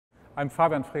I'm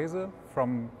Fabian Frese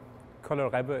from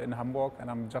Rebbe in Hamburg, and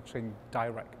I'm judging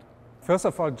direct. First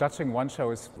of all, judging one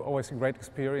show is always a great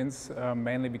experience,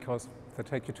 mainly because they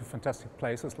take you to fantastic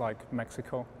places like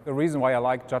Mexico. The reason why I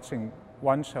like judging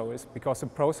one show is because the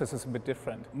process is a bit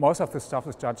different. Most of the stuff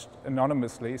is judged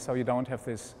anonymously, so you don't have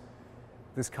this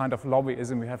kind of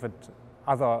lobbyism we have at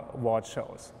other award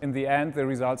shows. In the end, the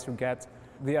results you get,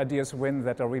 the ideas win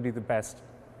that are really the best.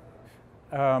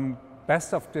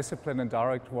 Best of discipline and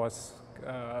direct was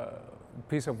a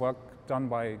piece of work done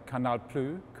by Canal+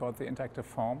 called The Interactive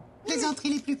Form. Les entrées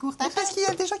les plus courtes. Parce qu'il y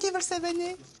a des gens qui veulent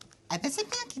s'abonner. Ah ben c'est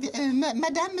bien.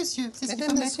 Madame, monsieur, c'est ce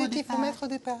qu'il faut mettre au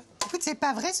départ. Écoute, c'est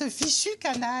pas vrai ce fichu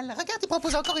Canal. Regarde, il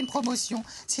propose encore une promotion.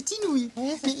 C'est inouï.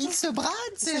 Oui, mais ils se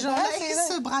bradent, ces gens-là,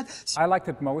 ils se bradent. I liked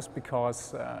it most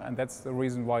because, and that's the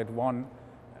reason why it won,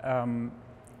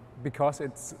 because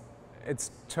it's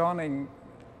turning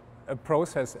a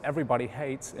process everybody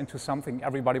hates into something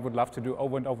everybody would love to do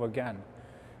over and over again.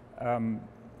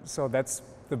 So that's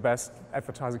the best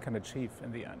advertising can achieve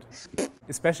in the end.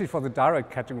 Especially for the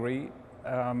direct category,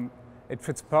 it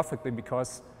fits perfectly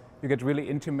because you get really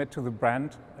intimate to the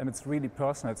brand and it's really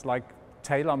personal. It's like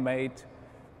tailor-made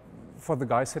for the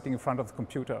guy sitting in front of the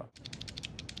computer.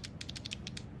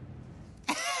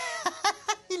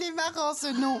 Il est marrant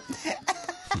ce nom.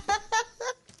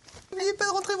 N'oubliez pas de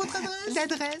rentrer votre adresse.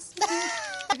 L'adresse.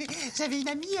 J'avais une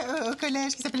amie au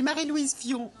collège qui s'appelait Marie-Louise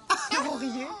Fion. Vous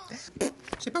riez.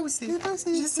 Je sais pas où c'est.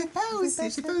 Je sais pas où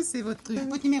c'est votre truc.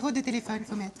 Votre numéro de téléphone, il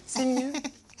faut mettre. C'est mieux.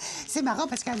 C'est marrant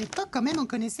parce qu'à l'époque, quand même, on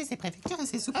connaissait ces préfectures et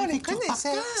ces sous-préfectures. On les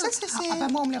connaissait. Ah bah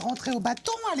moi, on me les rentrait au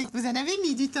bâton. Allez, vous en avez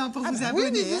mis du temps pour vous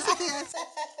abonner. Oui,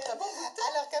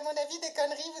 Alors qu'à mon avis, des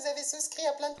conneries, vous avez souscrit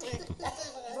à plein de trucs.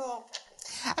 Bon.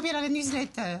 Ah bien alors la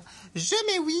newsletter, je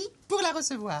mets oui pour la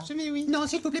recevoir. Je mets oui. Non,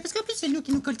 s'il vous plaît, parce qu'en plus c'est nous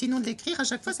qui nous coltinons de l'écrire, à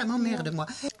chaque fois ça m'emmerde moi.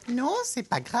 Non, c'est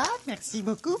pas grave, merci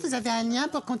beaucoup. Vous avez un lien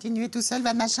pour continuer tout seul,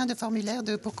 un machin de formulaire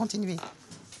pour continuer.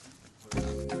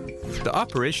 The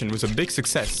operation was a big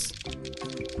success.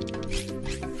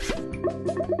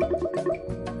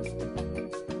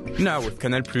 Now with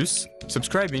Canal+,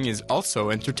 subscribing is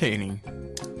also entertaining.